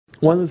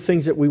One of the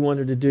things that we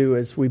wanted to do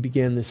as we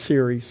began this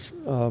series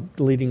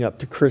leading up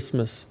to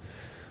Christmas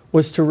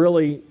was to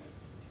really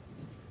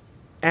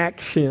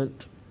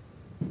accent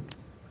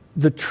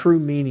the true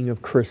meaning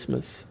of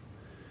Christmas,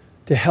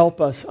 to help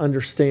us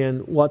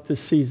understand what this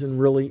season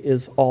really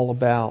is all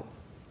about.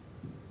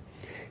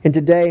 And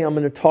today I'm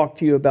going to talk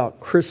to you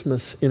about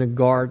Christmas in a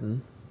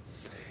garden.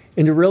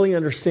 And to really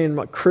understand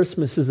what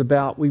Christmas is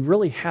about, we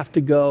really have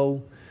to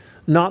go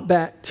not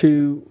back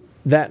to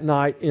that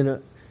night in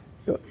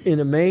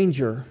a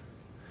manger.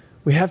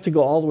 We have to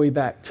go all the way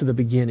back to the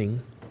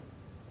beginning.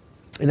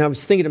 And I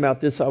was thinking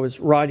about this. I was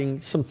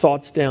writing some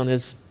thoughts down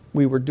as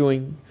we were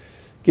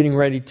getting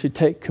ready to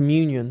take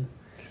communion.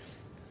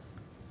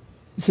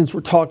 Since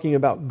we're talking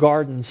about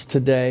gardens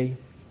today,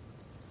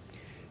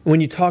 when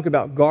you talk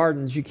about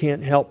gardens, you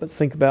can't help but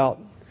think about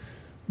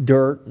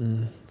dirt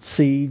and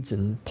seeds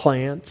and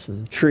plants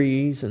and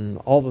trees and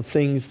all the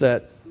things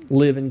that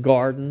live in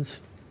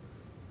gardens.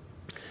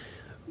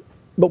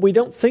 But we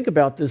don't think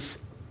about this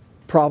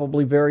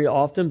probably very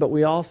often, but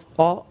we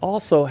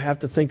also have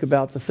to think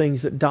about the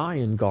things that die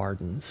in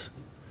gardens.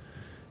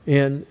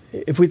 And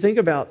if we think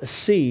about a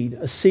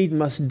seed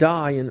must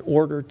die in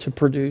order to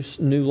produce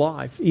new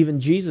life. Even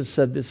Jesus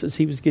said this as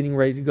he was getting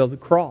ready to go to the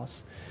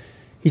cross.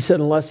 He said,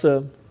 unless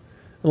a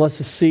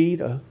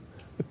seed, a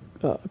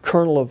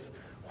kernel of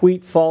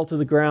wheat fall to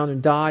the ground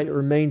and die, it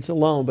remains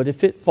alone. But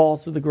if it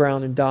falls to the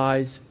ground and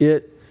dies,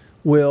 it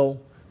will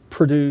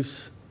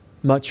produce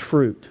much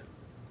fruit.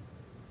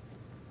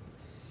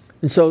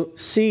 And so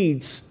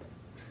seeds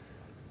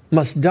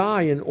must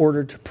die in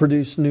order to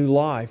produce new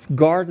life.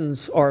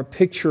 Gardens are a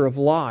picture of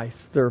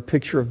life. They're a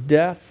picture of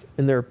death,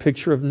 and they're a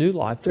picture of new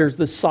life. There's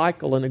this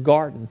cycle in a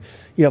garden.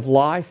 You have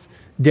life,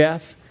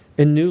 death,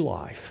 and new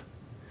life.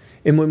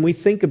 And when we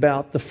think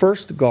about the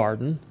first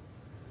garden,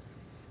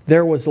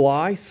 there was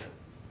life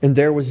and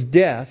there was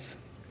death.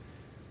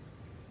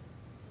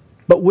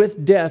 But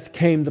with death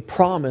came the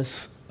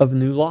promise of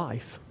new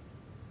life.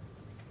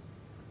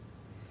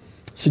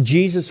 So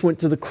Jesus went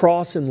to the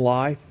cross in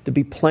life to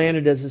be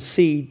planted as a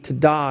seed to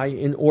die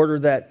in order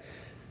that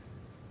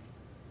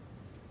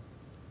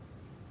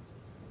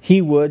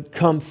He would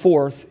come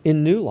forth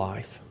in new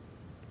life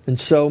and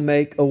so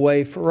make a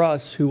way for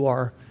us who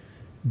are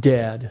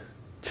dead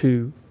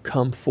to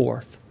come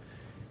forth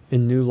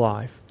in new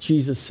life.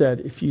 Jesus said,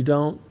 if you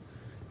don't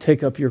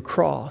take up your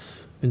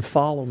cross and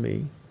follow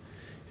me,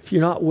 if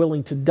you're not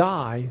willing to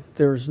die,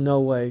 there's no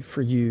way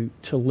for you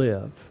to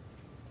live.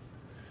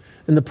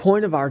 And the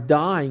point of our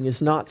dying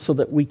is not so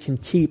that we can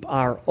keep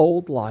our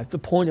old life. The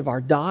point of our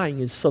dying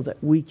is so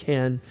that we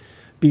can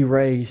be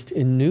raised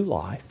in new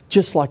life,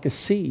 just like a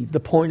seed.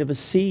 The point of a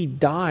seed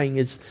dying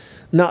is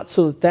not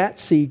so that that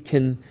seed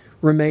can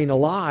remain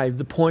alive.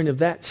 The point of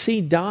that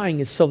seed dying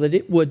is so that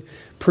it would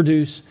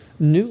produce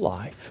new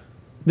life.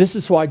 This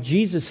is why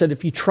Jesus said,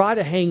 if you try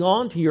to hang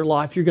on to your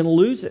life, you're going to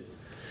lose it.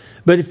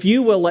 But if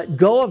you will let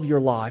go of your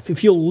life,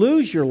 if you'll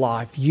lose your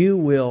life, you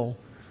will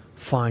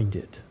find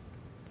it.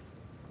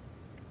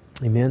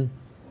 Amen.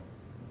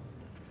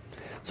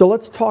 So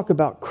let's talk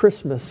about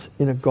Christmas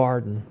in a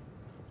garden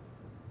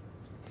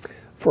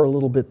for a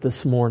little bit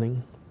this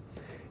morning.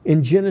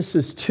 In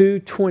Genesis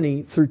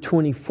 2:20 through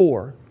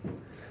 24,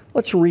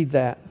 let's read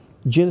that.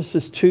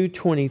 Genesis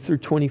 2:20 through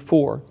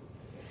 24.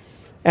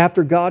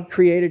 After God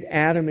created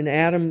Adam, and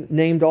Adam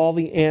named all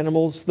the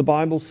animals, the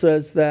Bible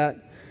says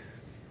that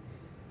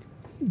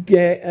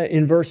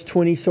in verse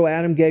 20, so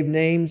Adam gave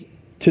names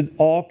to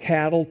all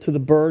cattle, to the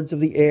birds of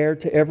the air,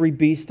 to every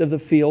beast of the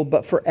field.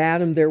 But for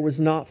Adam there was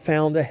not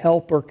found a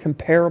helper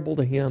comparable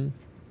to him.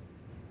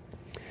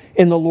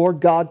 And the Lord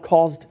God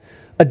caused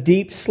a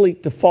deep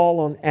sleep to fall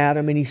on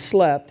Adam, and he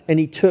slept. And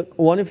he took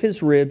one of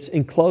his ribs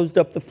and closed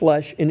up the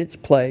flesh in its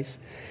place.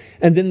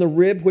 And then the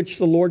rib which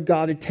the Lord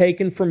God had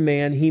taken from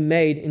man, he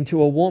made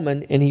into a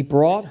woman, and he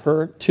brought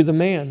her to the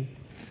man.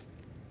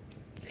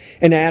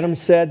 And Adam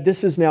said,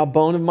 this is now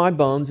bone of my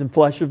bones and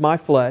flesh of my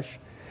flesh.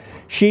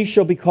 She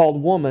shall be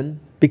called woman,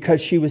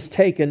 because she was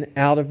taken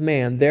out of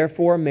man.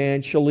 Therefore a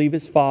man shall leave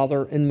his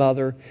father and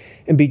mother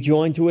and be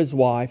joined to his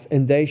wife,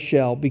 and they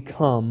shall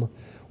become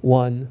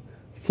one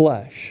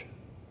flesh.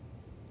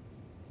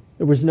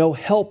 There was no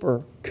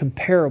helper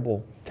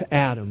comparable to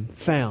Adam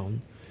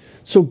found.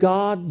 So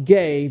God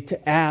gave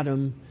to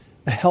Adam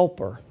a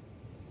helper.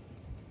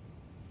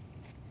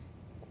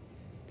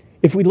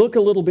 If we look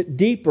a little bit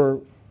deeper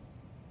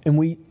and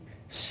we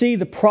see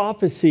the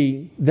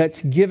prophecy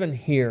that's given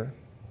here,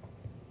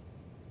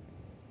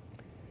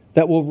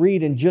 that we'll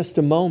read in just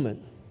a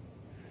moment,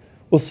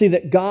 we'll see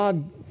that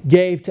God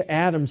gave to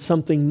Adam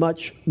something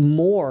much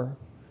more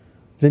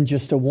than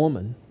just a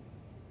woman.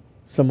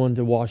 Someone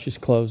to wash his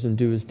clothes and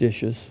do his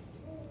dishes.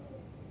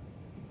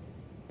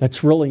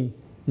 That's really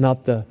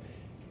not the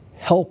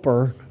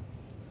helper.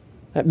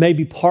 That may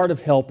be part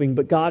of helping,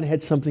 but God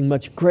had something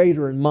much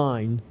greater in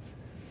mind.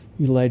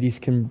 You ladies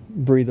can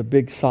breathe a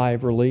big sigh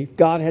of relief.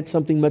 God had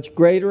something much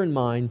greater in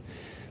mind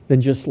than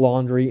just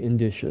laundry and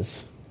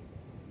dishes.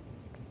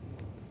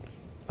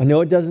 I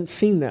know it doesn't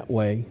seem that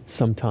way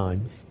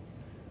sometimes.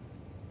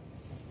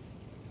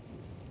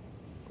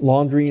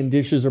 Laundry and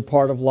dishes are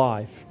part of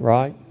life,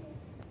 right?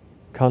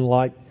 Kind of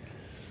like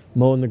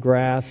mowing the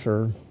grass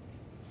or,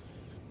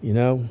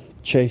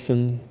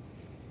 chasing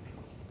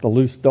the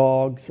loose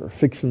dogs or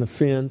fixing the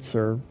fence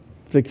or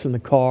fixing the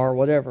car,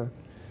 whatever.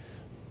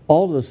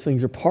 All of those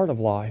things are part of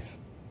life.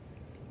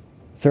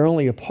 They're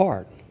only a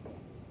part.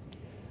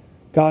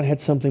 God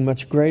had something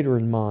much greater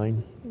in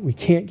mind. We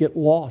can't get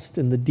lost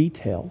in the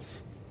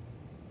details.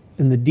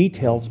 And the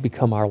details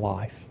become our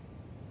life.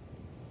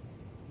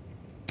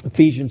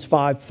 Ephesians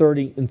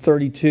 5:30 and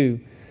 32.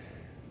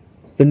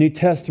 The New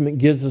Testament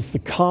gives us the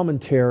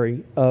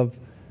commentary of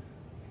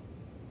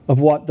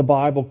what the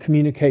Bible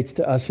communicates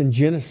to us in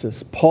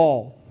Genesis.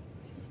 Paul,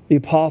 the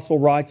apostle,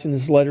 writes in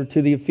his letter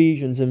to the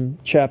Ephesians in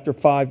chapter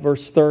 5,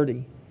 verse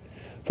 30,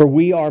 "For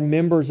we are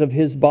members of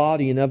his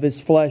body and of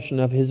his flesh and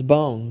of his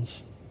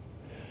bones.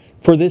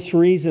 For this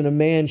reason a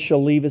man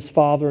shall leave his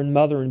father and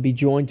mother and be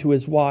joined to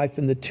his wife,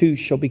 and the two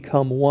shall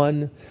become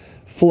one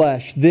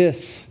flesh.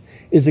 This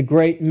is a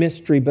great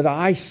mystery, but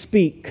I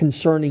speak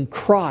concerning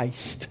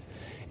Christ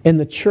and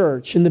the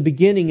church." In the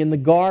beginning, in the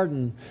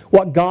garden,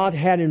 what God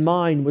had in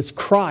mind was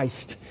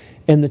Christ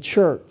and the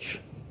church.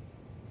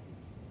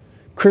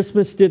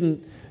 Christmas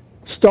didn't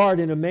start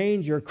in a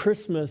manger.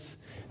 Christmas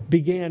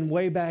began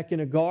way back in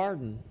a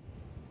garden.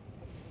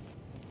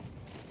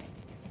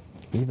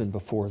 Even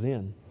before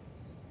then.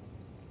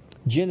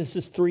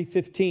 Genesis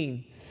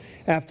 3:15,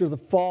 after the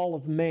fall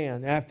of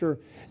man, after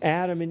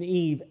Adam and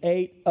Eve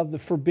ate of the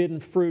forbidden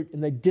fruit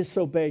and they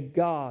disobeyed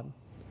God,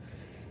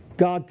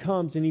 God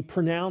comes and He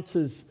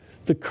pronounces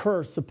the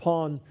curse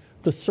upon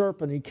the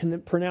serpent. He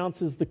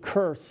pronounces the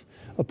curse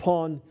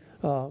upon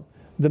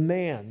the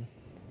man,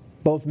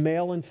 both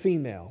male and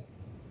female.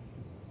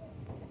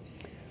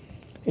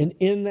 And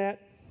in that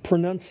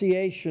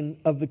pronunciation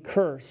of the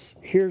curse,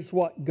 here's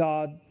what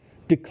God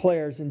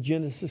declares in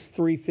Genesis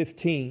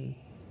 3:15.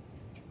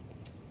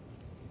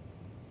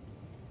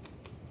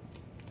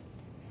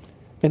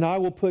 "And I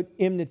will put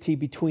enmity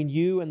between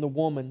you and the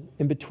woman,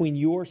 and between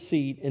your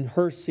seed and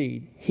her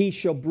seed. He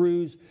shall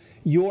bruise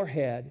your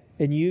head,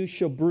 and you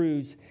shall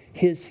bruise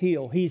his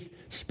heel." He's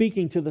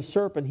speaking to the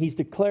serpent. He's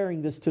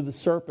declaring this to the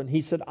serpent.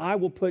 He said, "I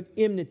will put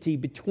enmity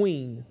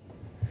between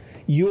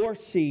your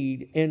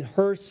seed and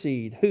her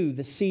seed." Who?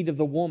 The seed of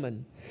the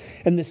woman.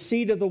 "And the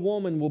seed of the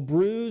woman will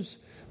bruise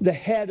the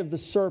head of the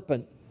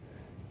serpent,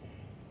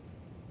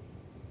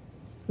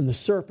 and the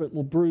serpent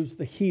will bruise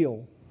the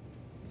heel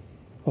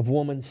of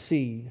woman's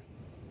seed."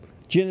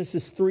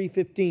 Genesis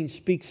 3:15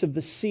 speaks of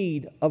the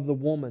seed of the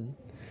woman.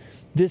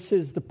 This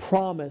is the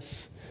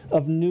promise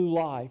of new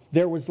life.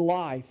 There was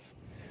life,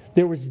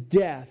 there was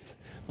death,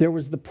 there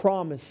was the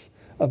promise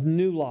of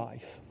new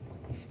life.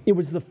 It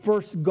was the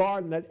first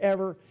garden that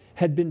ever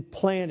had been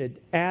planted.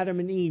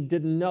 Adam and Eve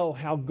didn't know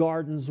how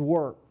gardens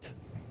worked.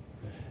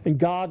 And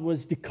God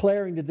was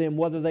declaring to them,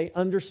 whether they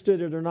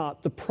understood it or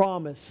not, the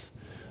promise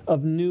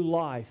of new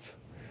life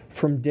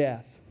from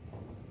death.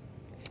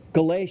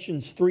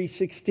 Galatians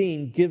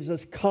 3:16 gives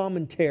us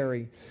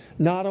commentary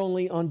not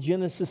only on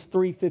Genesis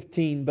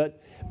 3:15,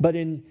 but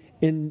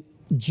in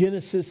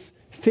Genesis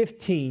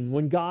 15,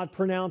 when God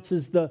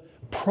pronounces the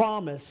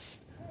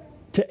promise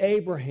to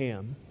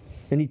Abraham.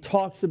 And He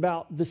talks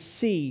about the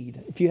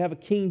seed. If you have a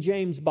King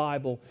James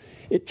Bible,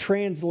 it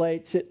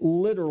translates it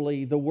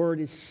literally. The word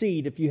is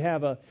seed. If you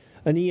have an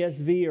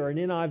ESV or an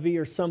NIV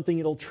or something,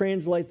 it'll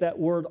translate that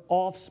word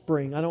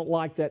offspring. I don't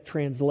like that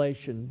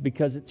translation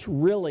because it's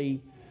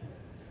really,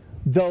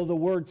 though the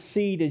word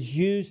seed is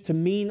used to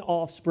mean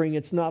offspring,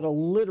 it's not a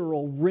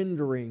literal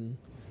rendering.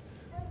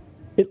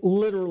 It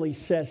literally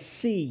says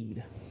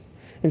seed.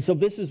 And so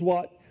this is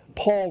what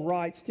Paul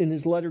writes in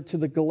his letter to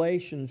the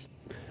Galatians,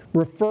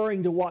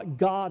 referring to what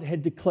God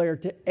had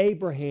declared to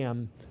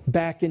Abraham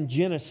back in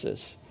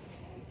Genesis.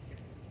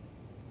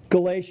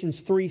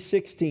 Galatians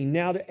 3:16,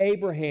 "Now to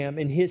Abraham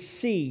and his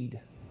seed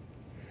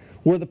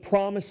where the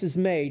promise is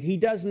made, He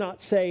does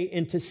not say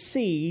into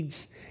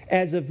seeds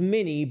as of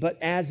many, but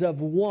as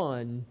of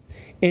one,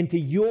 and to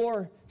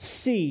your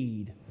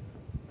seed,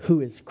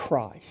 who is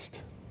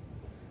Christ."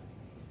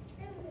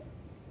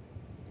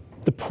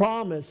 The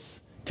promise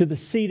to the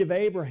seed of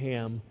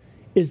Abraham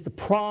is the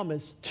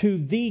promise to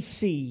the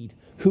seed,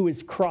 who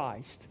is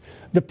Christ.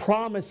 The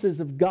promises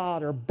of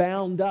God are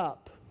bound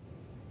up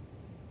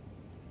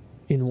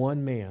in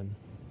one man,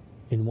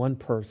 in one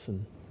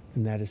person,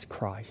 and that is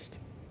Christ.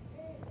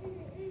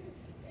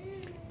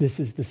 This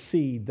is the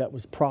seed that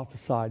was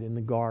prophesied in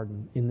the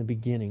garden in the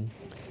beginning.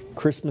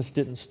 Christmas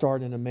didn't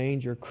start in a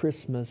manger.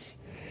 Christmas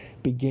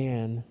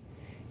began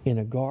in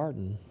a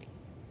garden.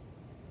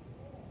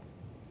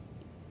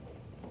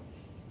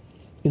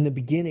 In the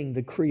beginning,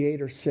 the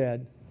Creator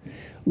said,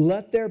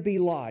 "Let there be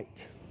light."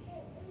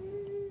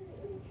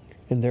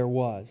 And there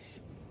was.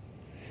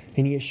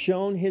 And He has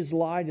shown His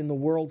light in the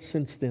world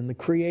since then. The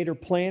Creator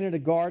planted a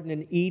garden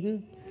in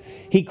Eden.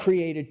 He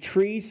created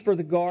trees for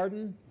the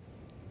garden.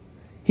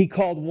 He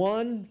called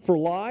one for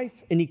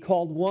life, and He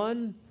called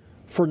one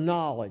for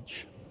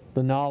knowledge,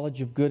 the knowledge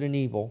of good and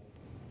evil.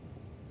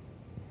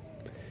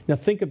 Now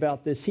think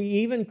about this. He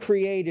even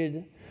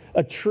created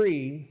a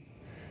tree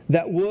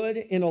that would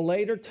in a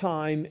later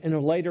time, in a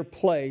later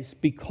place,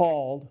 be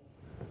called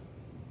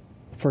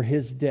for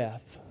His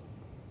death.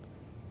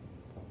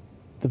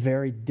 The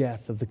very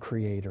death of the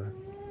Creator,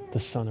 the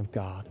Son of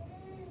God.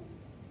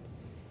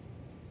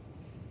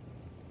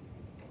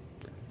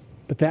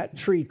 But that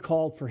tree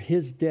called for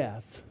His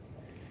death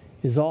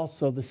is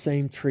also the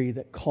same tree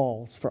that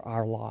calls for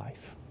our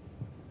life.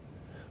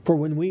 For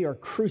when we are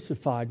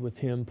crucified with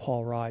Him,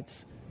 Paul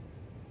writes,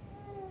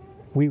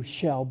 we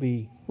shall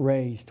be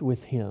raised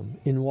with Him.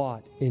 In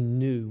what? In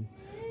new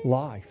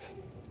life.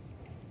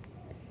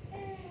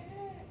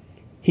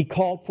 He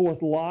called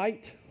forth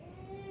light.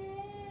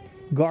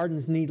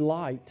 Gardens need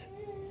light.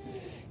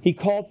 He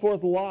called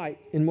forth light,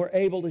 and we're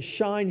able to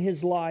shine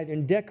His light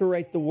and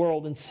decorate the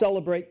world and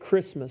celebrate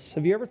Christmas.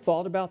 Have you ever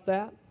thought about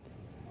that?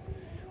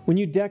 When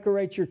you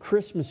decorate your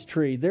Christmas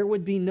tree, there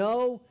would be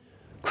no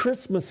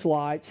Christmas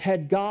lights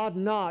had God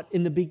not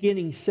in the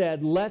beginning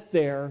said, "Let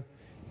there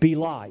be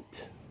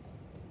light."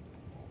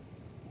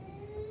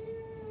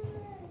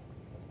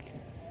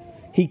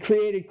 He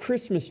created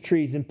Christmas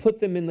trees and put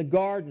them in the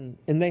garden,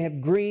 and they have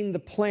greened the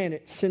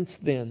planet since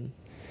then.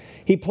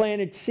 He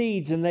planted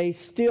seeds, and they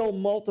still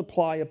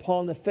multiply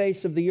upon the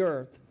face of the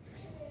earth.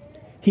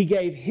 He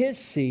gave His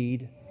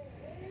seed,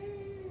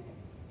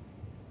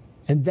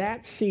 and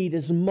that seed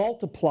is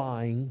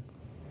multiplying,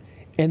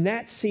 and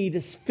that seed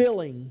is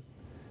filling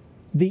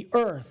the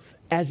earth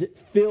as it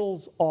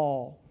fills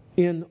all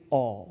in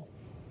all.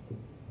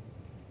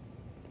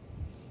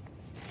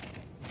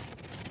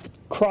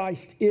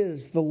 Christ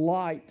is the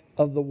light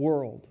of the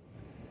world,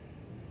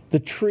 the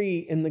tree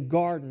in the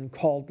garden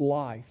called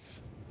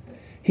life.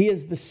 He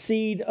is the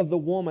seed of the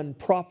woman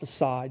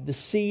prophesied, the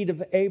seed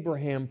of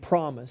Abraham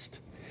promised.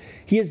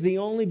 He is the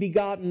only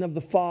begotten of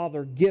the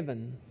Father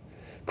given.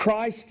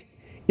 Christ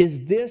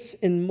is this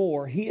and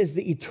more. He is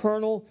the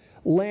eternal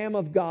Lamb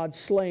of God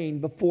slain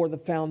before the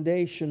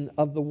foundation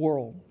of the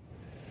world.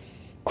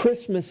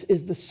 Christmas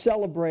is the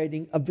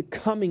celebrating of the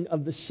coming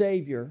of the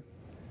Savior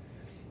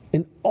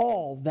and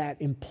all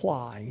that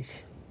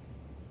implies.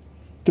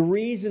 The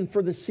reason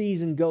for the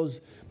season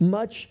goes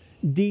much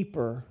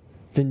deeper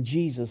than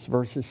Jesus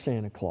versus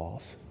Santa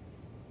Claus.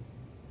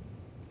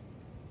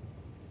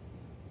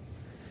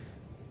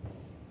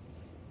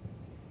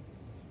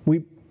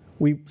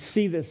 We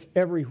see this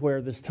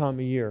everywhere this time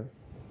of year.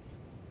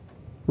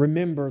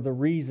 Remember the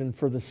reason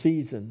for the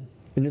season.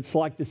 And it's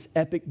like this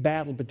epic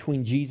battle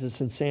between Jesus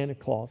and Santa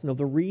Claus. No,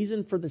 the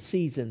reason for the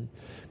season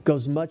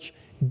goes much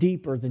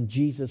deeper than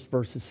Jesus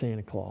versus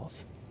Santa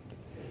Claus.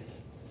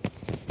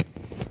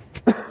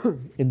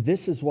 And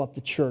this is what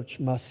the church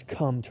must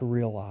come to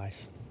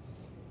realize.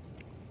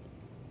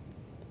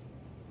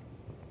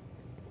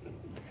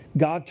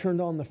 God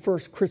turned on the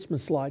first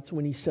Christmas lights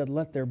when He said,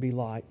 "Let there be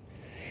light."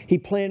 He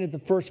planted the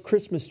first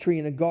Christmas tree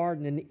in a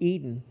garden in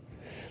Eden.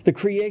 The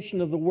creation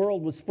of the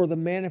world was for the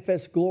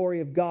manifest glory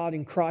of God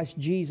in Christ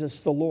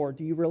Jesus the Lord.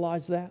 Do you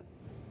realize that?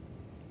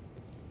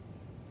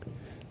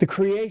 The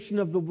creation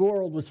of the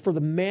world was for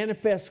the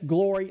manifest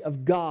glory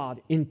of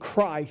God in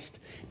Christ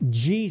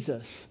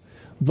Jesus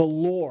the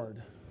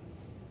Lord.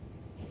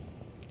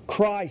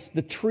 Christ,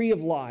 the tree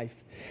of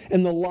life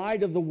and the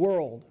light of the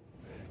world.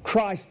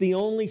 Christ, the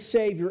only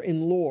Savior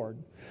and Lord.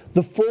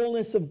 The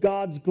fullness of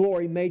God's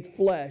glory made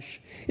flesh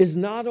is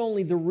not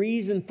only the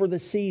reason for the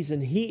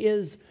season, He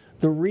is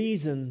the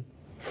reason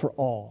for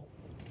all.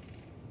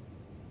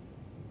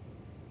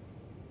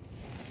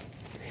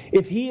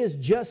 If He is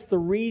just the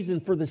reason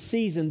for the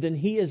season, then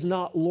He is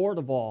not Lord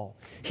of all.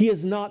 He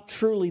is not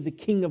truly the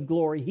King of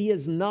glory. He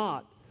is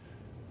not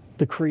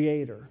the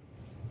Creator.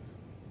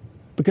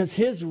 Because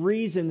His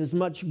reason is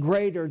much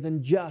greater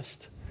than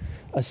just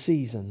a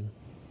season.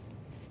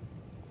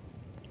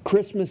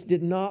 Christmas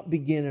did not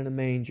begin in a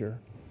manger.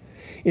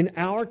 In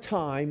our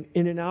time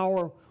and in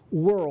our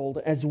world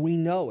as we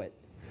know it,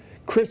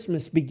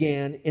 Christmas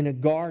began in a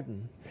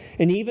garden.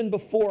 And even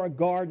before a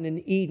garden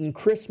in Eden,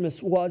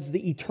 Christmas was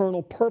the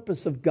eternal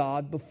purpose of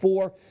God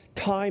before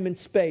time and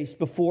space,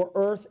 before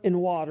earth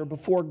and water,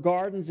 before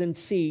gardens and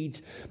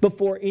seeds,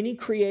 before any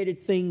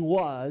created thing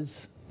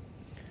was,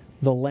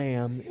 the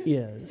Lamb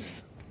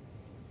is.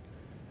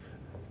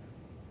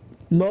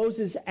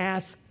 Moses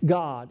asked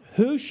God,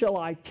 "Who shall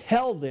I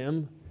tell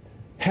them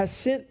has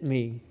sent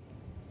me?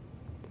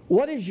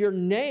 What is your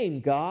name,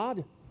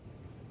 God?"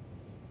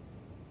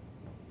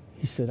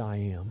 He said, "I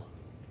am."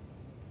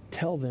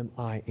 Tell them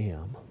I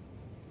am.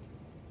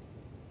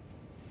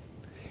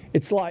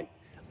 It's like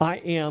I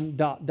am ...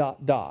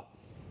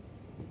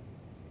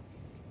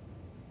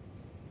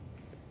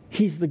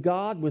 He's the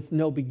God with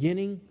no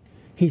beginning.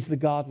 He's the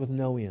God with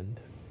no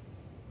end.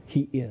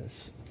 He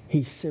is.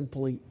 He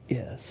simply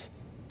is.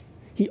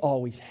 He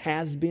always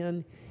has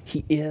been,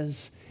 He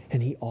is,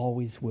 and He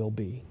always will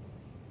be.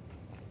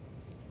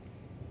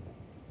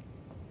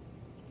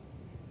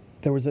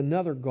 There was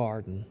another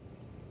garden.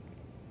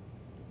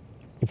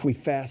 If we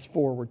fast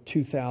forward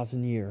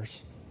 2,000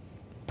 years,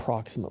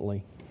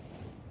 approximately.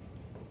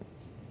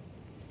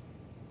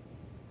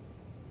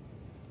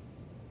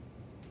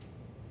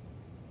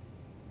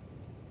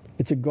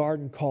 It's a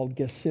garden called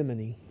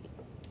Gethsemane.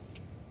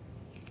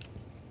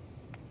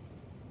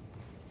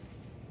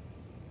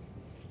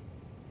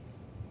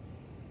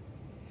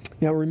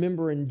 Now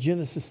remember in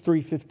Genesis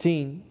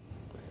 3:15,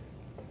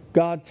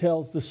 God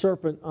tells the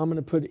serpent, I'm going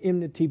to put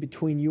enmity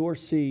between your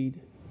seed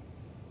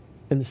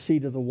and the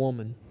seed of the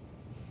woman.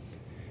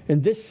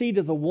 And this seed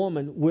of the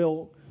woman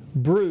will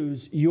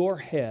bruise your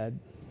head,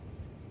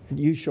 and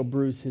you shall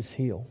bruise his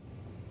heel.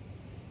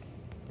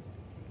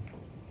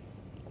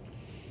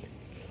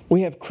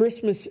 We have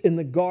Christmas in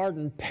the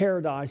garden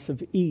paradise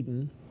of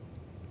Eden,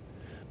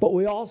 but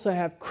we also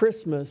have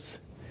Christmas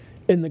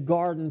in the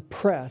garden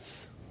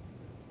press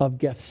of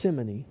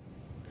Gethsemane.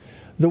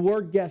 The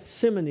word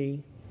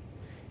Gethsemane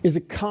is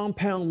a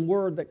compound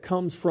word that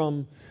comes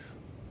from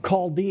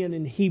Chaldean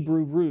and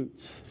Hebrew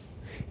roots.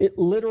 It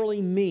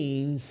literally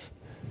means,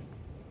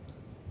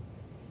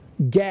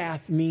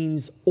 Gath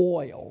means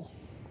oil.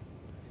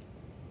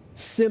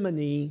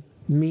 Simony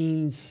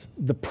means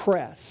the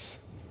press.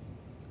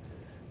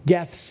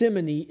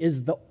 Gethsemane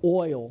is the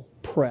oil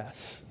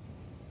press.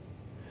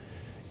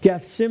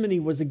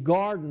 Gethsemane was a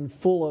garden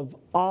full of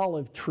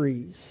olive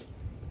trees.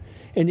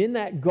 And in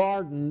that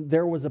garden,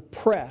 there was a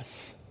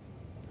press.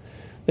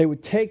 They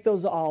would take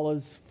those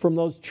olives from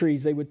those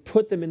trees, they would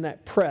put them in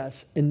that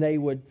press, and they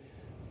would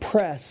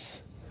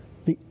press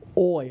the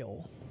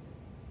oil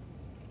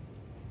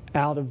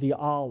out of the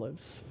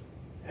olives.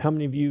 How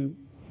many of you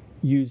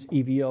use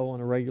EVO on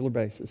a regular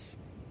basis?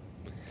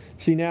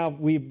 See, now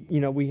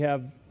we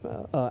have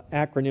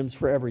acronyms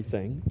for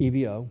everything,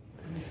 EVO,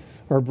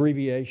 or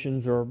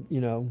abbreviations, or,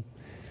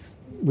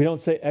 we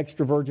don't say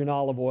extra virgin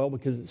olive oil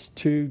because it's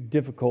too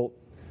difficult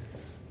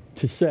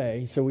to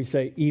say, so we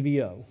say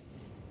EVO.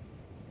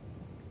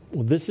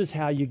 Well, this is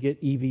how you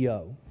get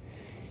EVO.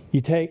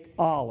 You take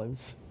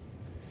olives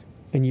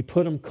and you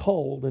put them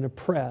cold in a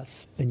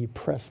press and you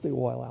press the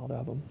oil out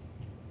of them.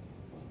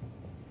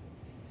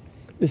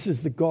 This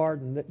is the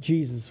garden that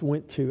Jesus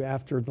went to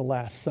after the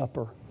Last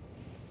Supper.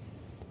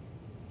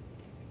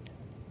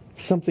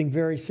 Something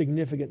very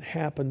significant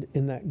happened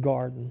in that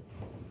garden.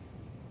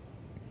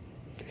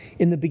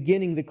 In the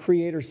beginning, the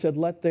Creator said,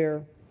 "Let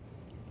there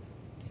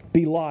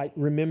be light,"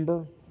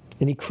 remember?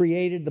 And He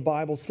created, the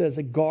Bible says,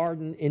 a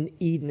garden in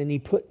Eden, and He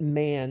put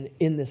man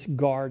in this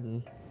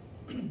garden.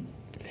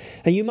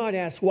 And you might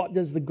ask, what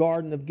does the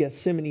Garden of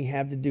Gethsemane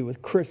have to do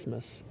with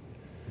Christmas?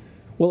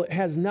 Well, it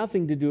has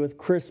nothing to do with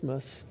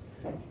Christmas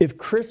if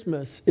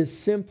Christmas is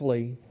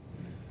simply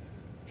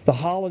the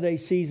holiday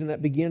season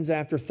that begins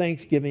after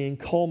Thanksgiving and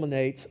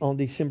culminates on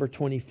December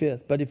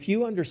 25th. But if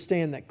you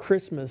understand that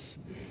Christmas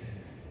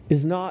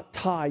is not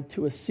tied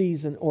to a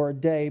season or a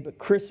day, but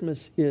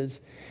Christmas is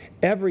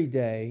every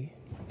day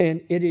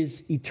and it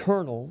is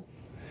eternal,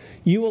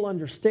 you will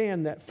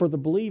understand that for the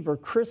believer,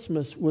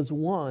 Christmas was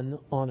won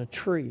on a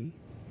tree.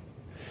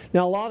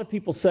 Now, a lot of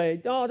people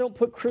say, "Oh, don't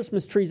put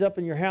Christmas trees up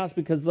in your house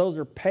because those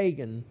are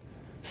pagan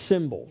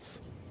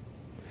symbols."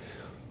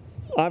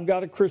 I've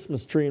got a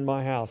Christmas tree in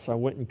my house. I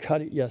went and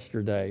cut it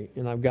yesterday,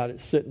 and I've got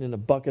it sitting in a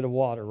bucket of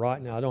water right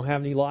now. I don't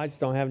have any lights,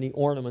 don't have any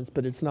ornaments,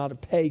 but it's not a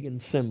pagan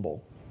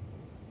symbol.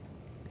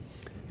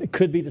 It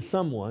could be to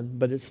someone,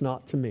 but it's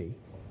not to me.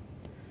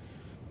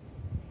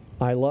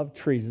 I love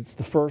trees. It's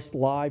the first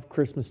live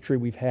Christmas tree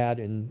we've had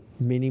in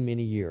many,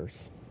 many years.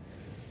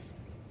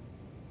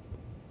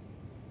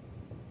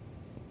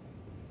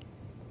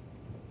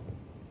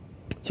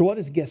 So what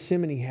does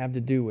Gethsemane have to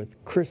do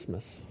with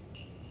Christmas?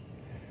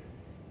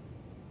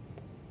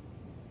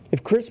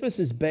 If Christmas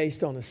is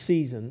based on a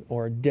season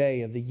or a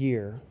day of the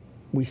year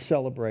we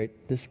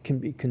celebrate, this can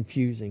be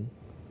confusing.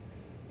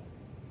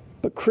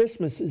 But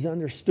Christmas is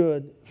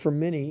understood for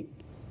many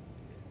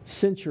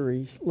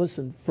centuries.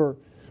 Listen, for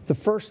the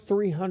first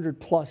 300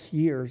 plus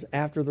years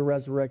after the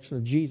resurrection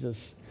of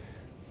Jesus,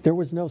 there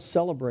was no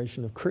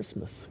celebration of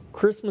Christmas.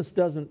 Christmas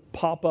doesn't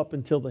pop up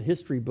until the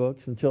history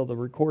books, until the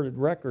recorded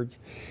records,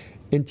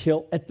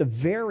 until at the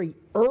very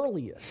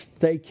earliest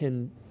they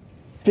can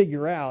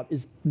figure out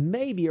is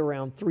maybe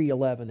around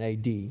 311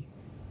 AD.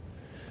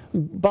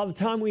 By the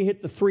time we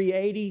hit the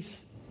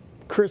 380s,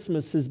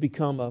 Christmas has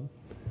become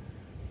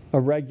a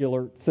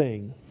regular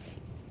thing.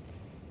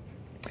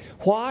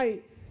 Why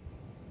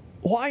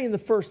in the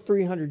first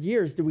 300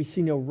 years do we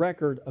see no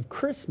record of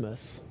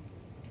Christmas?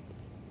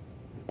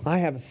 I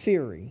have a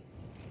theory.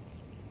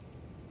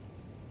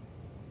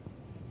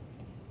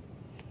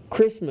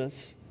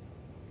 Christmas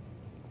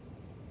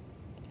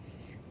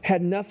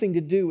had nothing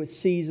to do with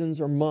seasons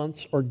or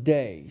months or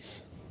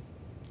days.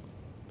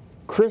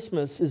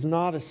 Christmas is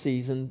not a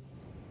season,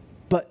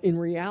 but in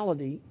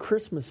reality,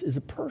 Christmas is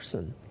a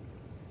person.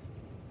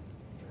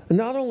 And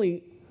not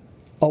only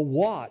a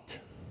what,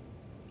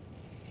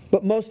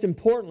 but most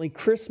importantly,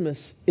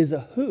 Christmas is a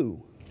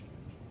who.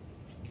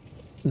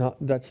 No,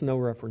 that's no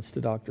reference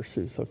to Dr.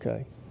 Seuss,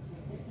 okay?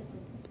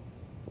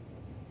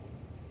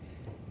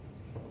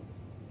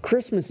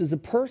 Christmas is a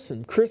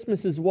person.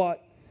 Christmas is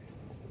what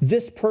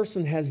this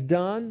person has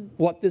done,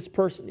 what this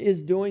person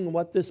is doing, and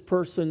what this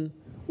person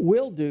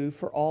will do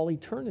for all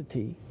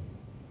eternity.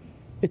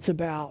 It's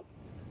about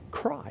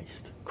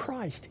Christ.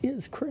 Christ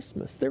is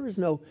Christmas. There is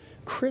no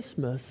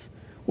Christmas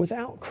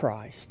without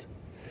Christ.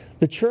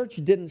 The church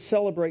didn't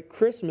celebrate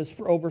Christmas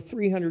for over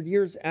 300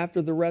 years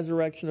after the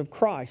resurrection of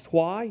Christ.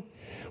 Why?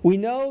 We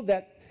know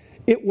that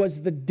it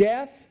was the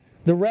death,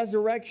 the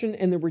resurrection,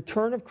 and the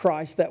return of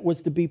Christ that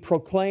was to be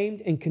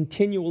proclaimed and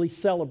continually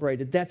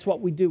celebrated. That's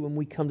what we do when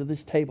we come to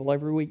this table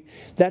every week.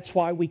 That's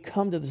why we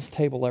come to this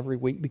table every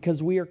week,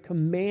 because we are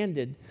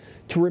commanded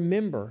to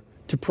remember,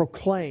 to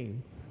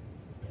proclaim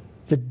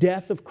the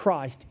death of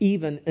Christ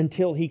even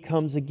until He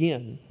comes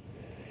again.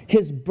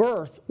 His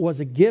birth was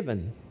a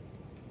given.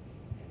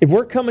 If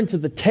we're coming to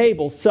the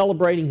table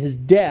celebrating His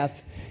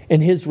death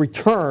and His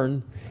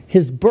return,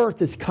 His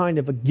birth is kind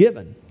of a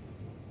given.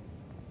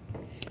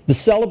 The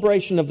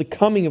celebration of the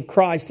coming of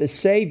Christ as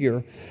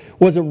Savior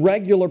was a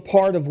regular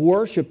part of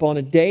worship on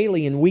a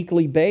daily and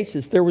weekly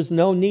basis. There was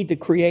no need to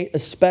create a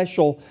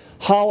special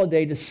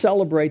holiday to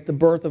celebrate the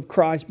birth of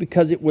Christ,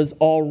 because it was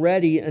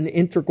already an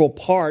integral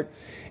part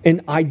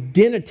and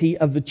identity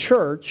of the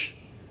church,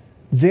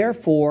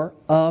 therefore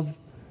of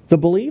the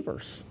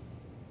believers,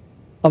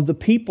 of the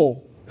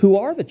people who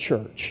are the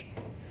church.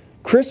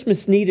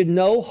 Christmas needed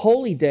no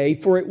holy day,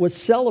 for it was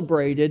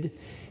celebrated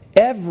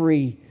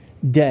every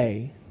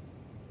day.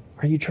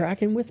 Are you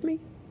tracking with me?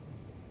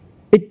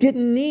 It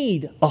didn't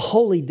need a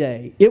holy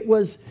day. It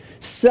was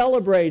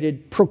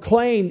celebrated,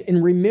 proclaimed,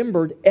 and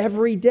remembered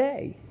every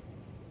day.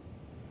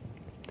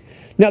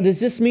 Now, does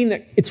this mean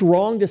that it's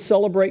wrong to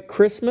celebrate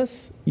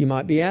Christmas? You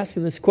might be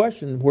asking this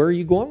question. Where are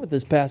you going with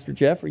this, Pastor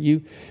Jeff? Are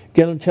you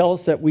going to tell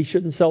us that we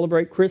shouldn't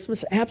celebrate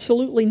Christmas?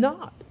 Absolutely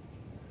not.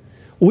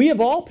 We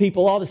of all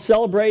people ought to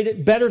celebrate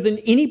it better than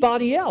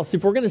anybody else.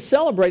 If we're going to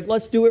celebrate,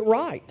 let's do it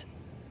right.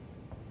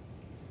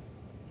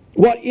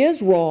 What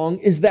is wrong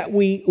is that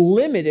we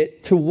limit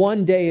it to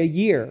one day a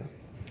year,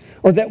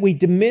 or that we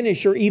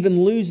diminish or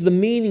even lose the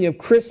meaning of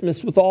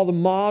Christmas with all the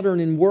modern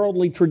and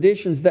worldly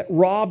traditions that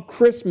rob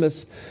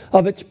Christmas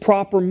of its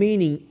proper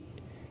meaning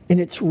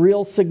and its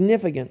real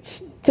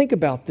significance. Think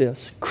about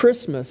this.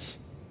 Christmas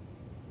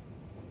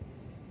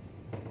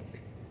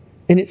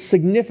and its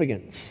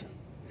significance.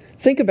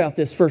 Think about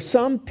this. For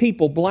some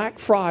people, Black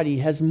Friday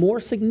has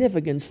more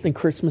significance than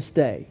Christmas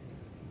Day.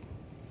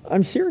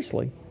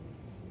 Seriously.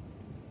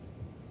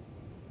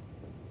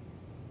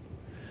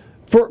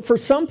 For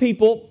some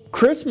people,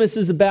 Christmas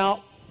is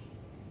about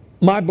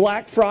my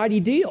Black Friday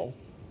deal.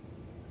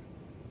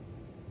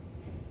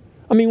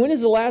 When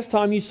is the last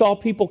time you saw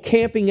people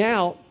camping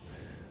out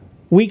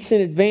weeks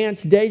in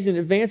advance, days in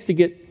advance to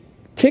get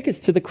tickets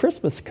to the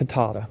Christmas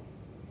cantata?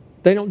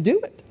 They don't do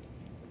it.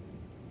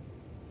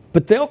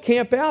 But they'll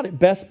camp out at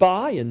Best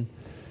Buy and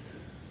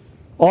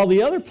all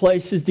the other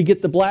places to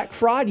get the Black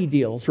Friday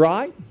deals,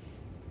 right?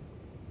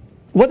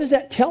 What does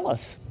that tell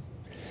us?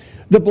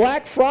 The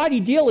Black Friday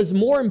deal is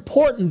more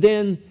important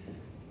than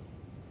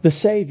the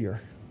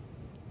Savior.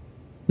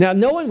 Now,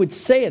 no one would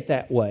say it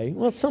that way.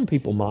 Well, some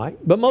people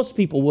might, but most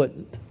people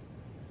wouldn't.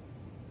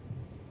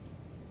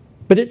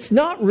 But it's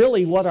not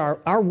really what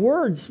our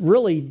words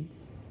really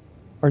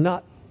are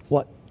not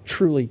what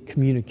truly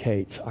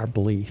communicates our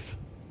belief.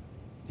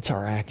 It's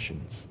our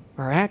actions.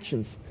 Our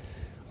actions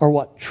are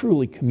what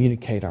truly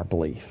communicate our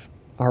belief.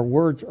 Our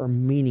words are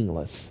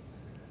meaningless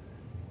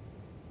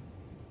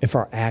if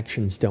our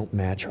actions don't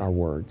match our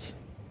words.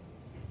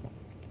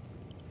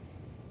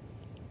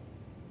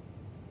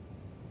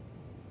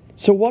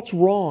 So what's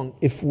wrong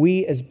if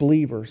we as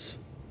believers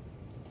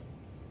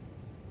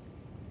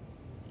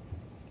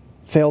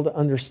fail to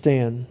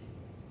understand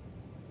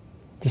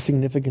the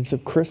significance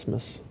of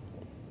Christmas?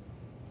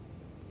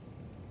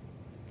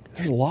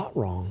 There's a lot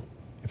wrong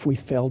if we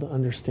fail to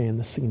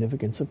understand the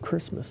significance of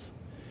Christmas.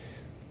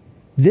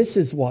 This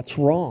is what's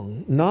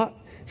wrong.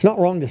 It's not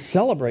wrong to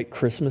celebrate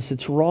Christmas.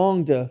 It's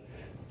wrong to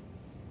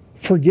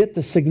forget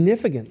the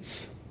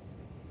significance.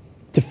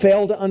 To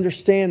fail to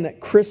understand that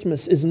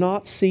Christmas is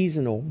not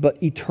seasonal,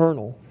 but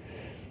eternal.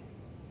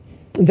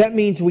 That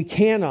means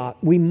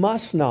we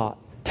must not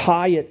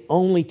tie it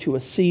only to a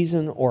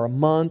season or a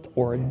month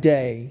or a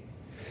day.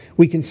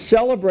 We can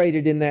celebrate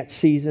it in that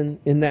season,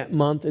 in that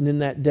month, and in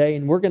that day,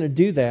 and we're going to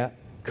do that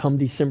come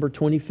December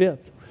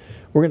 25th.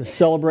 We're going to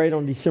celebrate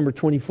on December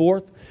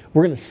 24th.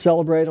 We're going to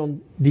celebrate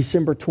on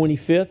December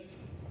 25th.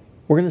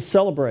 We're going to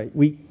celebrate.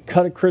 We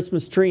cut a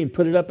Christmas tree and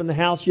put it up in the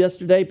house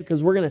yesterday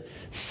because we're going to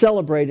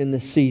celebrate in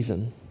this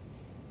season.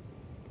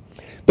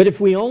 But if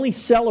we only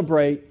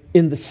celebrate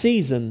in the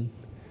season,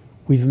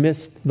 we've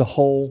missed the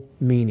whole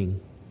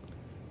meaning.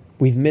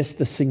 We've missed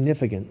the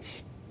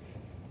significance.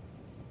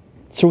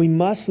 So we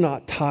must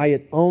not tie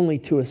it only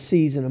to a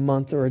season, a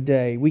month, or a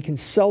day. We can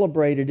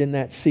celebrate it in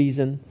that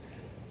season,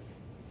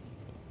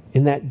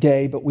 in that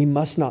day, but we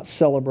must not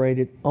celebrate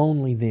it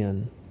only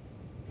then.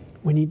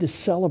 We need to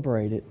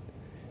celebrate it.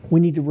 We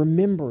need to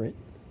remember it.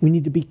 We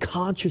need to be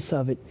conscious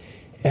of it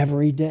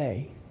every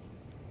day.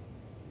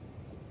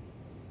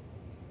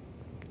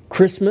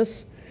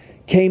 Christmas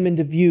came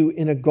into view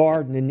in a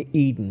garden in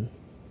Eden.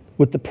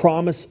 with the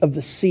promise of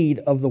the seed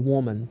of the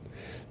woman,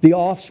 the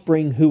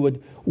offspring who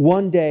would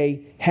one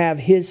day have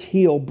his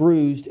heel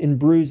bruised in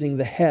bruising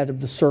the head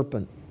of the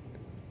serpent.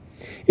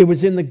 It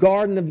was in the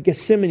Garden of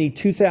Gethsemane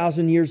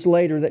 2,000 years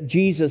later that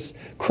Jesus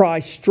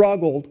Christ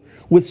struggled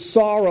with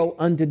sorrow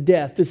unto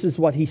death. This is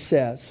what he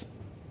says.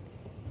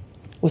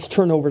 Let's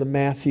turn over to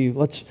Matthew.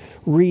 Let's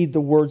read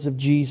the words of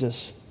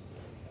Jesus.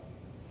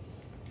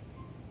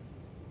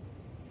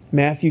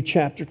 Matthew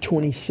chapter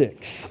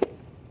 26.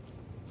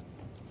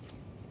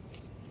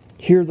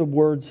 Hear the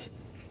words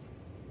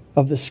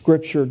of the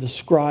Scripture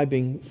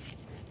describing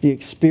the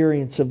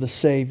experience of the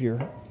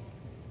Savior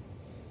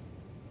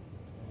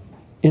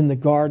in the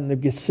Garden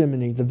of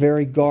Gethsemane, the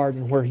very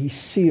garden where He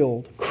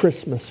sealed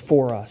Christmas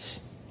for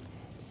us.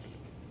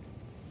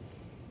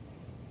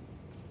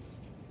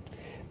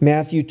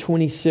 Matthew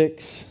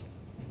 26,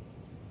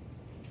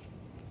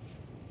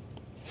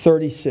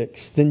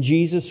 36. Then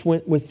Jesus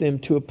went with them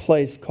to a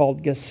place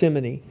called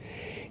Gethsemane.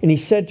 And He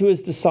said to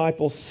His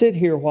disciples, "Sit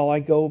here while I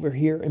go over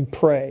here and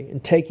pray."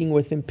 And taking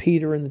with Him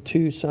Peter and the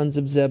two sons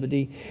of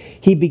Zebedee,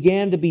 He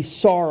began to be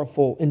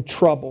sorrowful and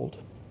troubled.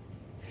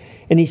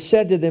 And He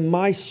said to them,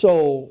 "My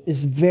soul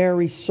is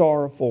very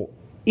sorrowful,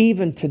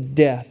 even to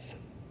death.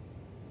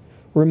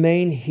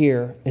 Remain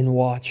here and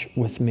watch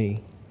with me."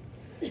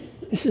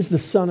 This is the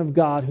Son of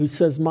God who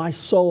says, "My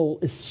soul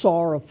is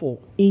sorrowful,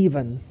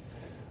 even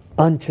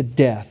unto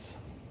death."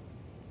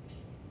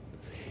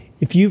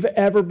 If you've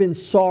ever been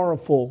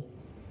sorrowful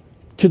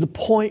to the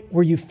point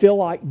where you feel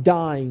like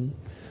dying,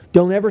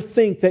 don't ever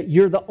think that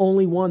you're the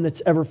only one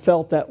that's ever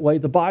felt that way.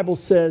 The Bible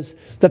says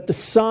that the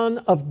Son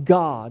of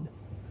God,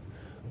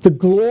 the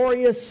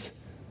glorious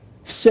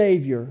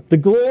Savior, the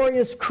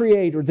glorious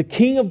Creator, the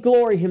King of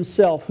glory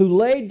Himself, who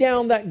laid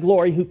down that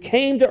glory, who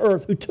came to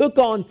earth, who took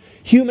on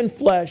human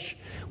flesh,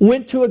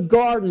 went to a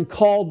garden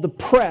called the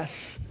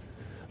press,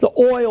 the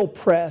oil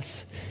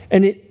press,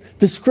 and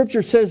the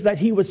Scripture says that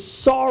He was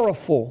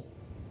sorrowful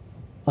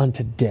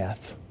unto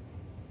death.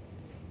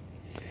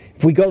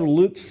 If we go to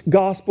Luke's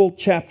Gospel,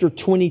 chapter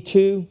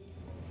 22,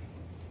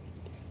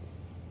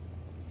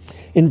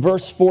 in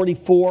verse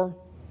 44,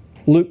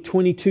 Luke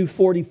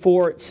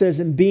 22:44, it says,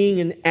 "And being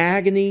in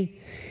agony,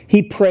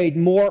 He prayed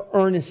more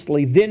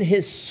earnestly. Then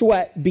His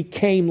sweat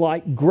became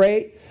like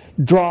great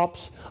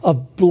drops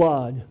of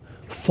blood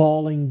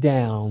falling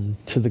down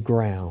to the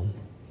ground."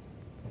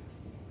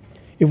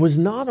 It was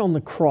not on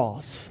the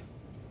cross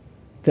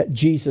that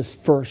Jesus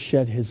first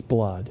shed His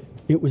blood.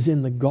 It was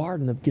in the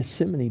Garden of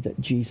Gethsemane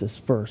that Jesus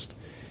first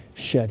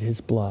shed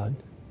His blood.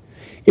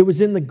 It was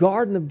in the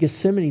Garden of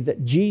Gethsemane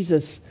that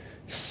Jesus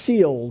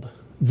sealed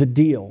the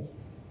deal.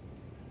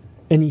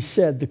 And He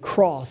said, "The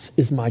cross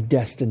is my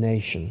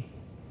destination."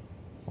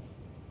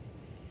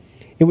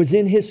 It was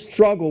in His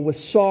struggle with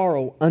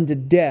sorrow unto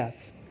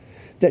death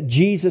that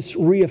Jesus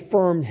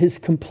reaffirmed His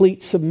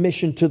complete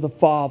submission to the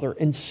Father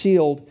and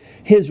sealed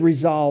His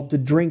resolve to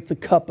drink the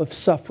cup of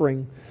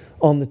suffering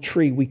on the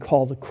tree we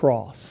call the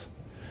cross.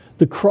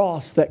 The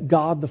cross that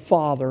God the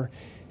Father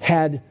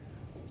had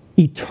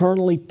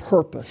eternally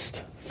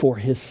purposed for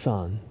His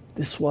Son.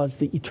 This was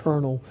the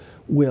eternal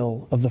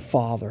will of the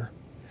Father.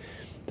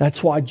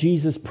 That's why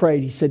Jesus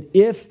prayed. He said,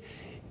 if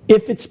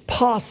it's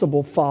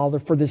possible, Father,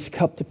 for this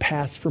cup to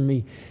pass from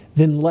me,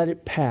 then let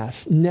it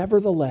pass.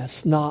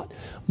 Nevertheless, not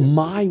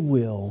my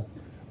will,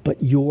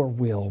 but your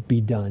will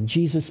be done.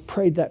 Jesus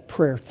prayed that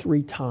prayer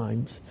 3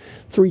 times.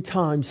 3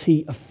 times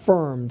He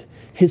affirmed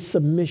His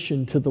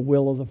submission to the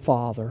will of the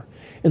Father.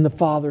 And the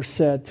Father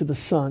said to the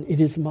Son,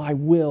 "It is my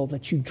will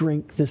that you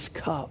drink this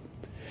cup."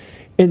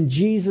 And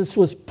Jesus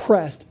was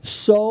pressed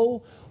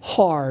so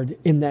hard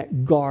in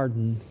that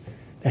garden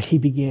that He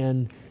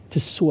began to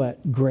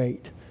sweat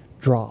great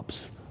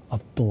drops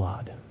of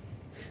blood.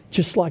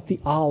 Just like the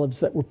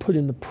olives that were put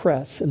in the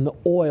press, and the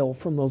oil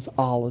from those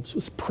olives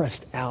was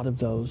pressed out of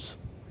those.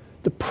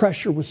 The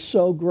pressure was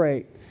so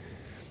great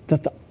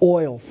that the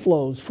oil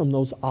flows from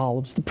those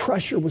olives. The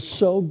pressure was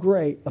so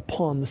great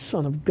upon the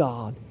Son of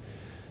God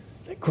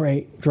that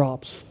great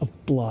drops of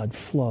blood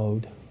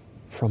flowed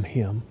from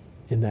Him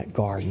in that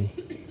garden.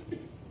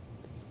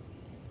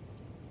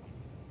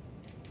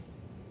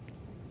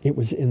 It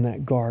was in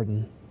that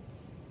garden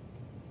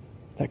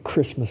that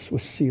Christmas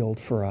was sealed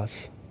for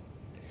us.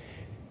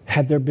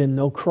 Had there been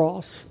no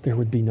cross, there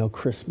would be no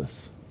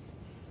Christmas.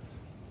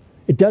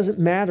 It doesn't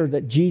matter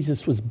that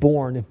Jesus was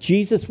born. If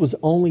Jesus was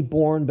only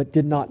born but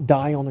did not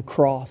die on a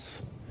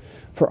cross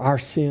for our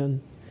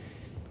sin,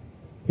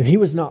 if He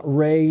was not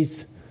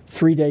raised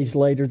 3 days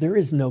later, there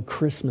is no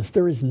Christmas.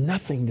 There is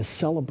nothing to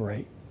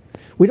celebrate.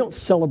 We don't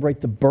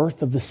celebrate the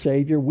birth of the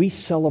Savior. We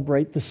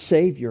celebrate the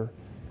Savior.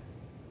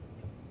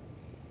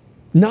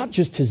 Not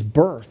just His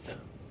birth.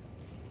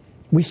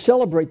 We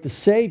celebrate the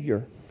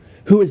Savior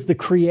who is the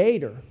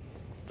Creator.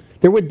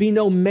 There would be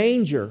no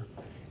manger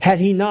had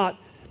He not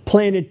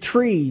planted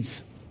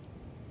trees.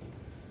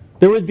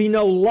 There would be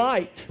no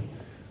light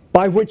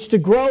by which to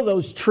grow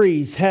those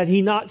trees had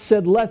He not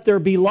said, "Let there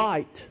be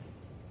light."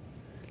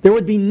 There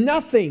would be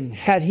nothing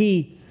had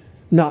He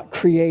not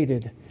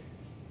created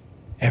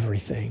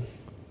everything.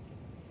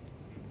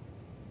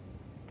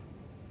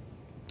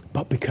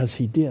 But because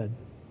he did,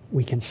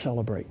 we can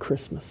celebrate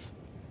Christmas,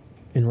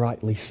 and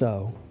rightly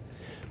so.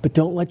 But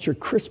don't let your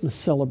Christmas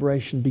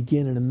celebration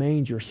begin in a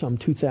manger some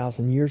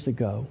 2,000 years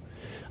ago.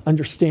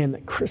 Understand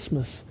that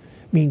Christmas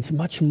means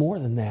much more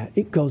than that.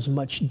 It goes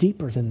much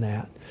deeper than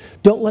that.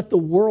 Don't let the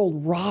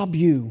world rob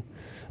you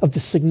of the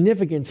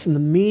significance and the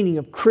meaning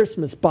of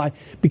Christmas by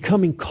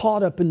becoming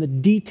caught up in the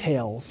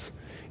details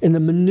and the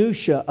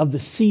minutia of the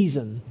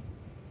season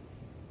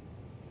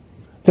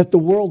that the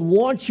world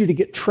wants you to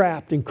get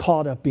trapped and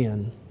caught up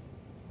in.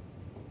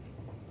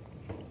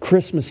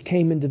 Christmas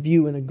came into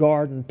view in a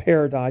garden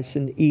paradise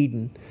in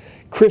Eden.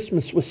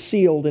 Christmas was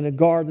sealed in a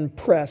garden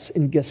press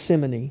in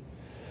Gethsemane.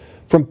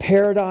 From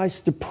paradise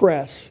to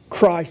press,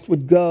 Christ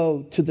would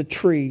go to the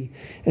tree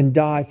and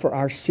die for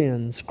our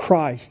sins.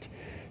 Christ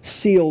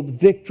sealed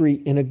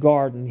victory in a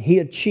garden. He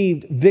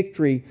achieved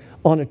victory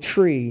on a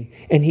tree,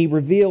 and He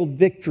revealed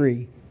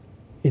victory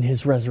in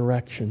His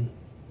resurrection.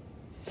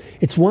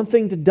 It's one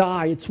thing to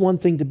die. It's one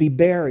thing to be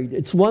buried.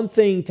 It's one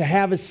thing to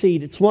have a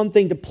seed. It's one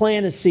thing to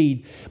plant a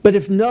seed. But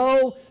if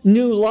no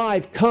new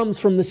life comes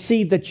from the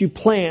seed that you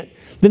plant,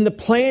 then the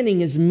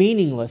planting is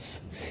meaningless.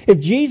 If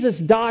Jesus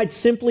died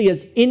simply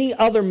as any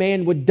other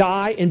man would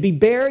die and be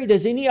buried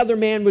as any other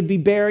man would be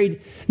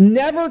buried,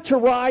 never to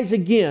rise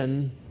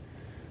again,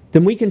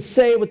 then we can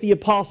say with the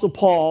Apostle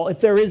Paul, if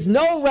there is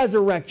no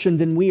resurrection,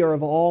 then we are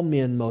of all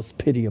men most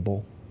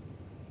pitiable.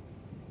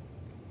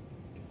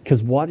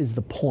 Because what is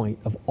the point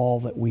of all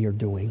that we are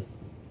doing?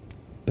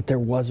 But there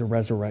was a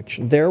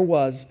resurrection. There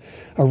was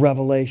a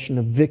revelation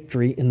of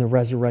victory in the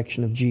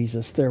resurrection of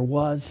Jesus. There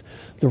was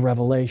the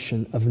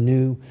revelation of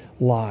new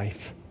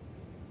life.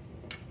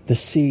 The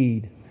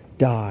seed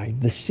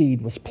died. The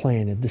seed was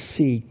planted. The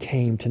seed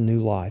came to new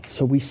life.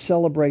 So we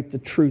celebrate the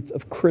truth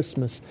of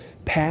Christmas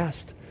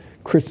past,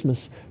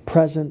 Christmas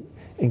present,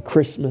 and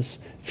Christmas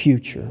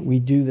future. We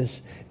do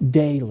this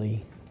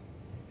daily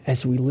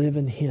as we live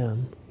in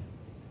Him,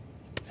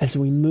 as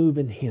we move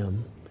in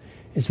Him,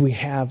 as we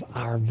have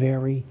our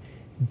very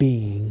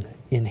being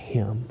in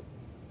Him.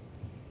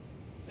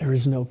 There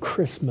is no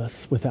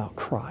Christmas without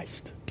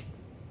Christ.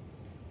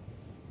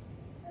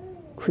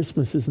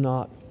 Christmas is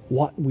not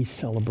what we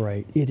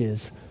celebrate. It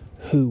is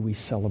who we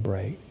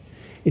celebrate.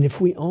 And if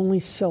we only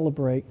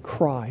celebrate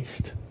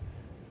Christ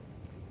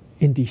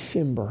in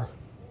December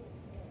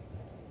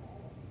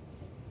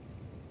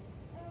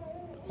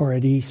or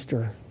at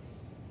Easter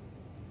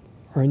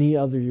or any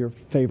other of your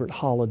favorite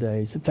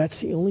holidays, if that's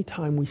the only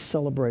time we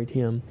celebrate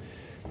Him,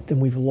 then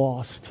we've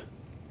lost,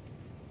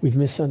 we've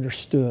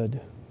misunderstood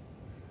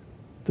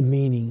the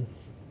meaning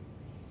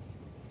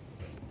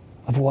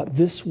of what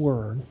this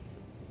word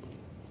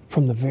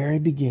from the very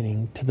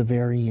beginning to the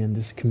very end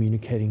is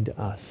communicating to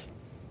us.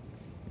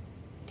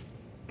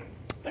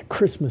 That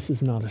Christmas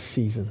is not a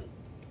season.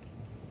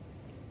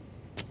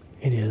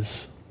 It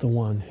is the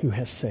one who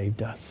has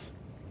saved us.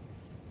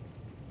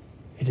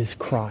 It is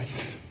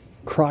Christ,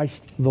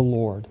 Christ the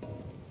Lord,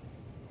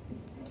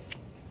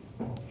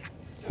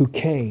 who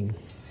came,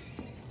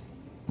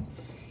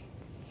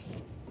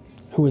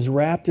 who was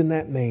wrapped in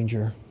that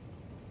manger,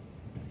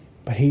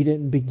 but He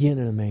didn't begin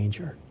in a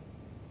manger.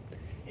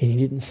 And He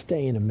didn't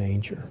stay in a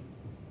manger.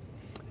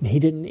 And He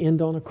didn't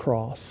end on a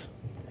cross.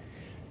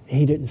 And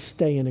He didn't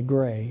stay in a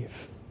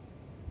grave.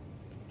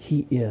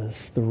 He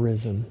is the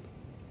risen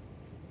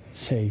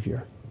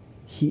Savior.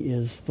 He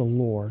is the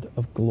Lord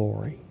of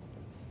glory.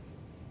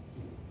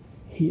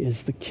 He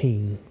is the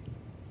King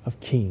of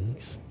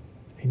kings.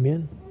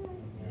 Amen?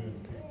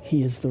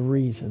 He is the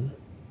reason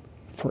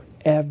for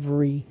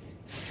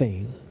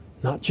everything,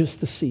 not just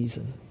the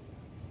season.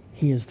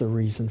 He is the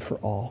reason for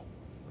all.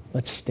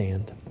 Let's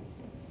stand.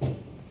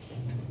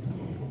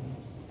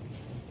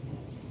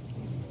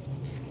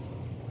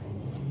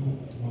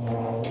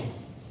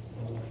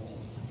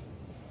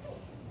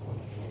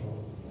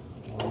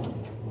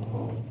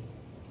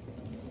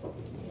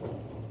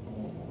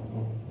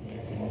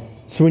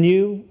 So when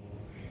you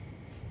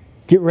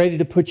get ready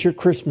to put your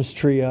Christmas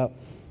tree up,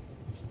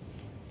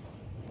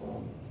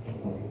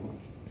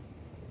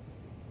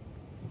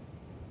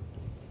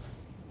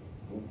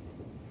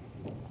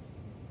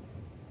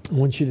 I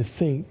want you to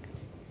think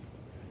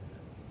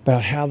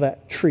about how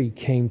that tree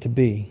came to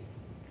be.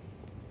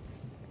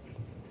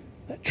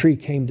 That tree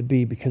came to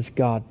be because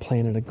God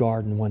planted a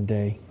garden one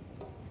day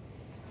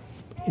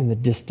in the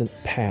distant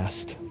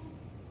past.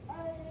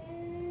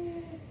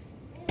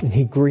 And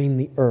He greened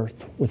the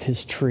earth with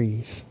His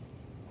trees,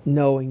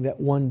 knowing that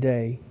one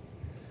day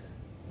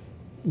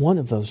one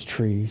of those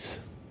trees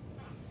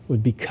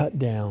would be cut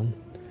down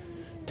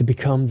to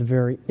become the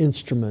very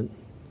instrument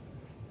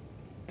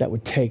that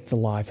would take the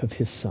life of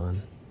His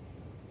Son.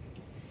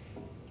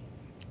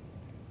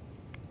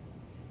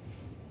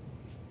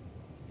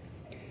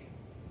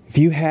 If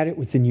you had it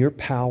within your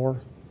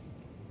power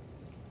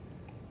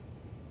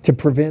to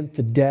prevent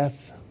the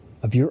death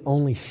of your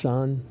only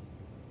Son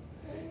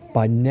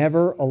by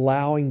never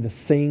allowing the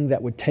thing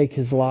that would take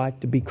His life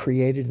to be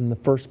created in the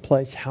first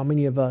place, how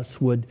many of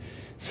us would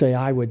say,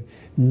 I would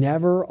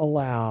never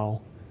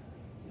allow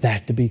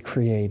that to be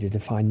created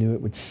if I knew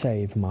it would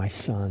save my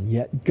son.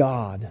 Yet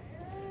God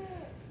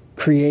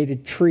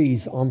created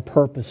trees on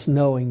purpose,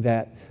 knowing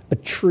that a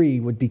tree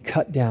would be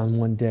cut down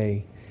one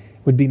day,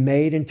 would be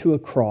made into a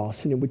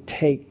cross, and it would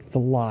take the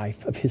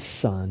life of his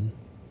son.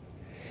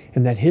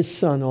 And that his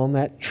son on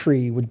that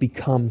tree would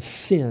become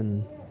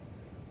sin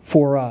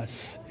for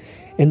us.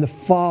 And the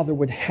Father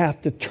would have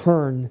to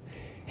turn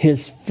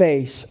his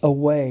face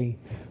away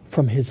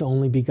from his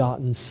only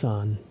begotten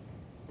Son.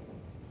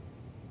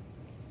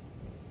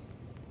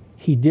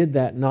 He did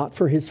that not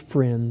for his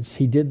friends.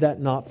 He did that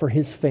not for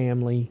his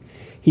family.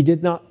 He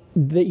did not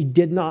do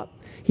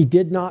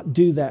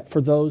that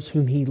for those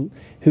who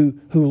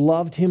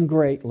loved him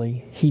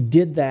greatly. He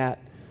did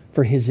that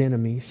for his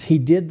enemies. He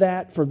did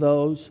that for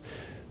those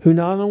who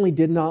not only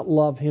did not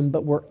love him,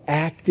 but were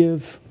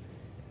active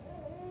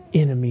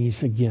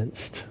enemies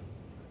against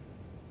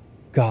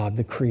God,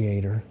 the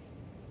Creator.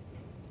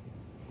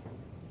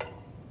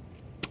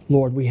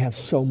 Lord, we have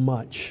so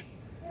much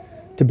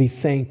to be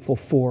thankful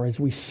for as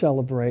we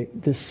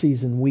celebrate this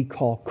season we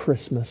call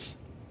Christmas.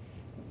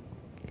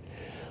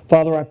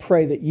 Father, I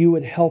pray that you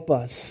would help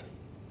us,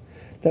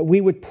 that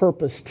we would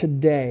purpose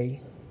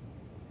today,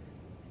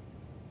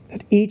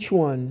 that each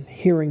one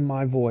hearing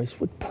my voice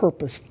would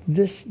purpose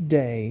this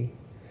day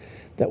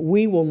that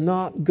we will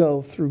not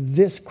go through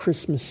this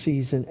Christmas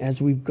season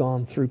as we've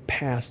gone through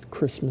past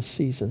Christmas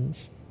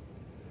seasons.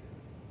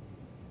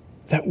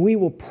 That we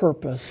will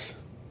purpose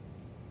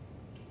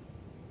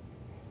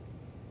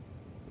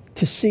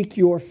to seek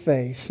your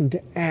face and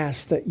to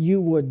ask that you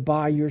would,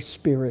 by your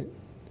Spirit,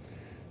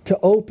 to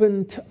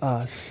open to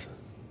us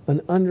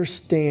an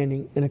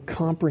understanding and a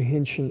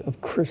comprehension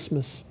of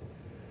Christmas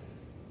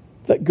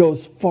that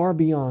goes far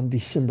beyond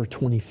December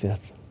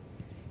 25th.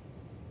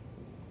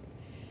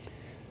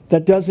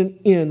 That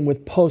doesn't end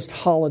with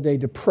post-holiday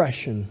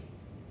depression.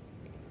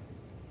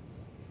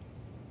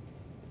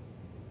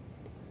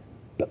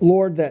 But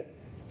Lord, that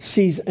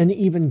sees an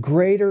even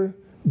greater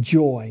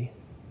joy,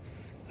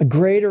 a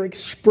greater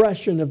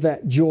expression of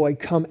that joy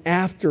come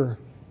after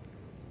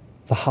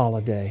the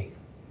holiday.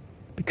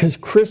 Because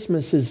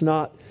Christmas is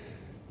not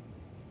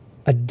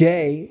a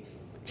day,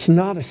 it's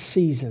not a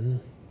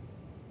season.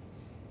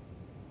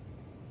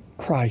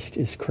 Christ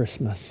is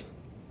Christmas.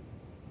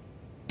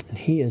 And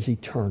He is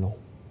eternal.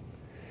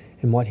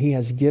 And what He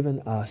has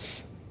given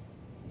us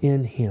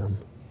in Him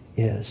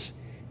is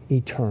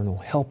eternal.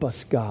 Help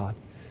us, God,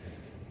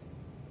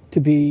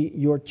 to be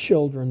your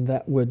children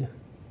that would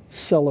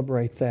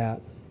celebrate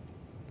that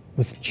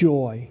with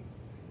joy,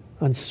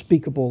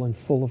 unspeakable and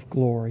full of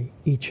glory,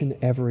 each and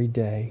every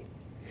day.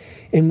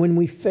 And when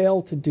we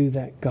fail to do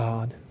that,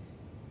 God,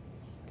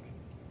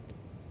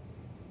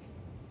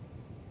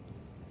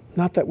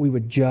 not that we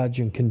would judge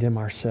and condemn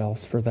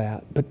ourselves for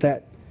that, but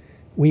that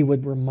we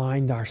would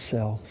remind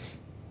ourselves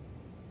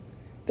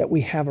that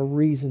we have a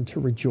reason to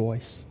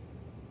rejoice.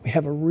 We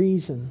have a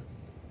reason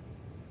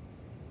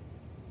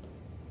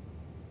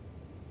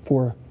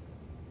for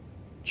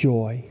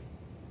joy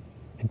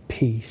and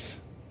peace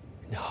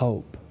and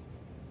hope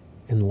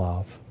and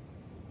love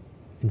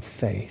and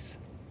faith.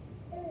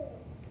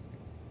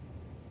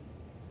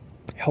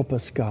 Help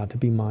us, God, to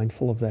be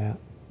mindful of that.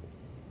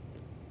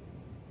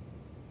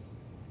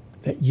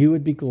 That you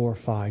would be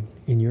glorified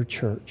in your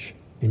church,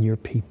 in your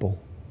people.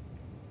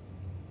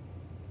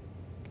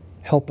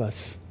 Help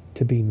us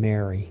to be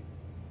merry,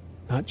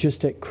 not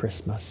just at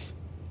Christmas,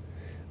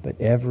 but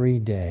every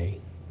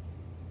day,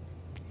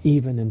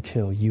 even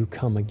until you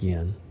come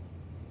again.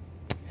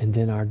 And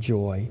then our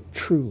joy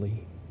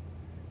truly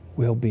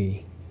will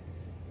be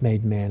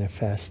made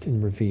manifest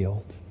and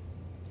revealed.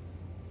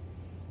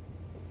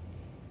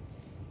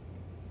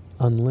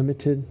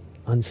 Unlimited,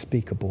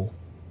 unspeakable,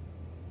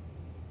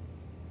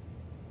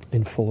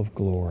 and full of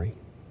glory.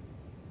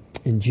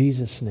 In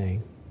Jesus'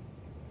 name.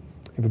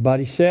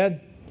 Everybody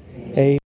said, Amen.